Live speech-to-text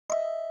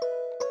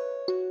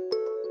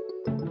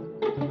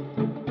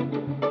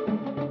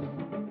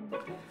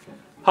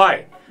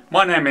Hi,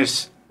 my name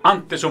is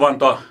Antti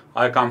Suvanto.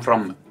 I come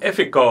from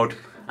Eficode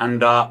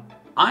and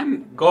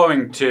I'm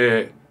going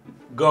to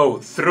go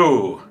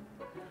through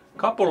a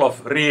couple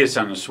of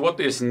reasons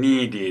what is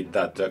needed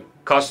that the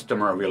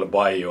customer will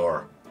buy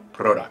your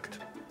product.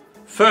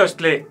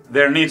 Firstly,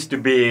 there needs to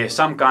be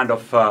some kind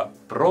of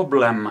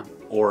problem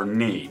or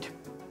need.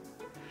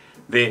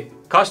 The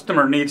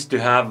customer needs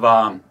to have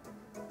a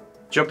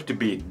job to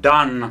be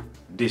done,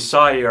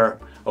 desire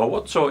or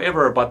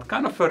whatsoever, but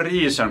kind of a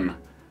reason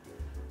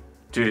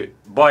to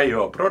buy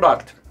your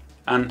product.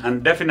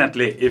 And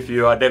definitely if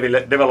you are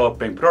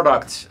developing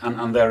products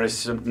and there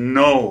is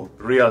no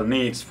real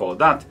needs for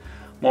that,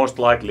 most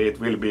likely it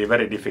will be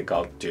very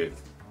difficult to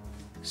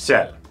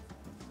sell.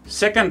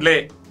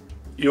 Secondly,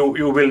 you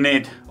will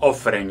need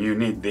offering, you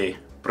need the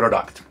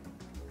product.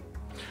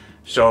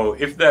 So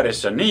if there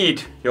is a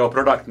need, your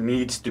product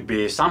needs to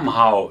be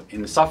somehow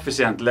in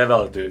sufficient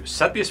level to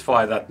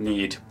satisfy that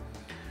need,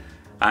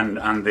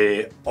 and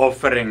the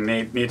offering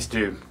needs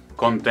to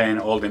contain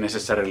all the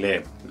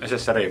necessary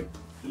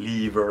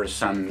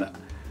levers and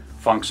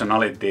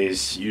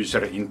functionalities,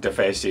 user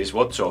interfaces,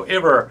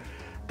 whatsoever,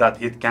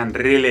 that it can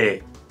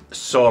really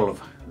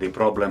solve the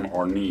problem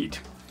or need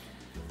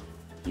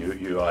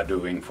you are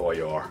doing for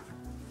your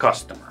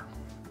customer.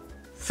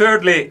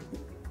 Thirdly,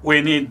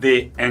 we need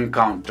the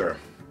encounter.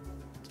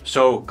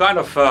 So kind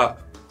of a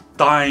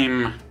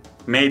time,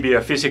 maybe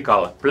a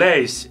physical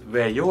place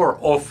where your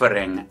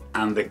offering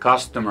and the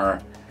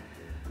customer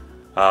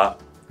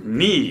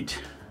need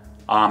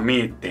are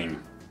meeting,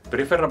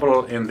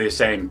 preferable in the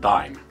same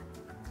time,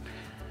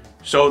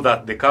 so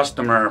that the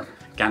customer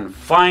can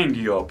find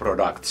your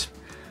products,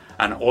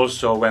 and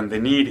also when the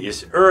need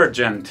is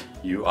urgent,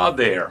 you are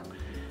there.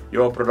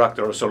 Your product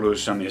or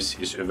solution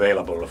is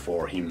available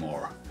for him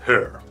or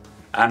her.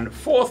 And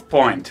fourth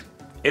point,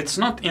 it's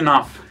not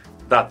enough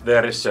that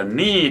there is a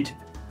need,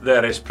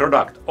 there is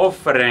product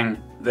offering,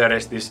 there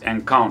is this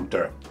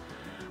encounter,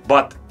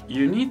 but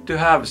you need to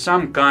have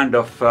some kind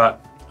of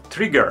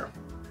trigger,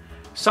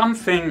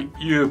 something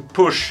you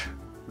push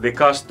the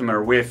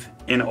customer with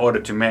in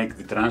order to make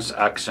the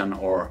transaction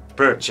or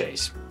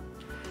purchase.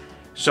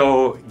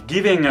 So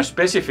giving a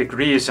specific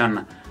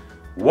reason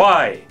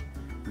why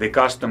the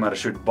customer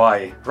should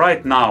buy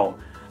right now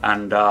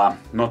and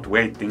not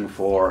waiting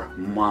for a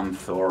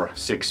month or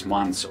 6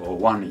 months or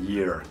 1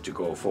 year to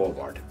go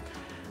forward.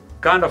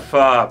 Kind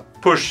of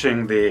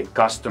pushing the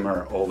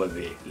customer over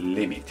the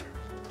limit.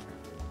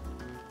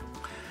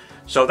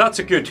 So that's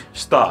a good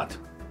start.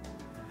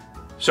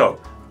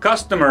 So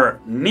customer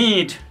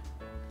need,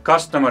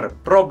 customer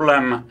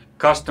problem,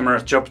 customer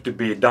job to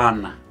be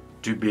done,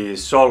 to be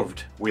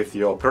solved with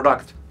your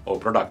product or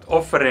product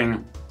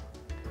offering.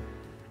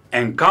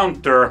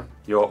 Encounter,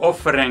 your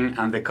offering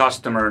and the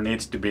customer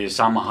needs to be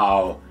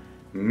somehow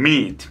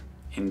meet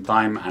in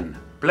time and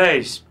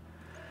place.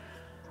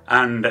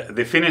 And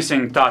the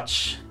finishing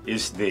touch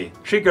is the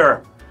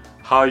trigger,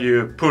 how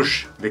you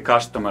push the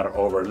customer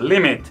over the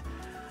limit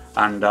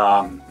and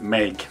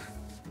make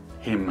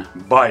him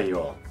buy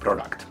your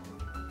product.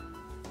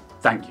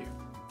 Thank you.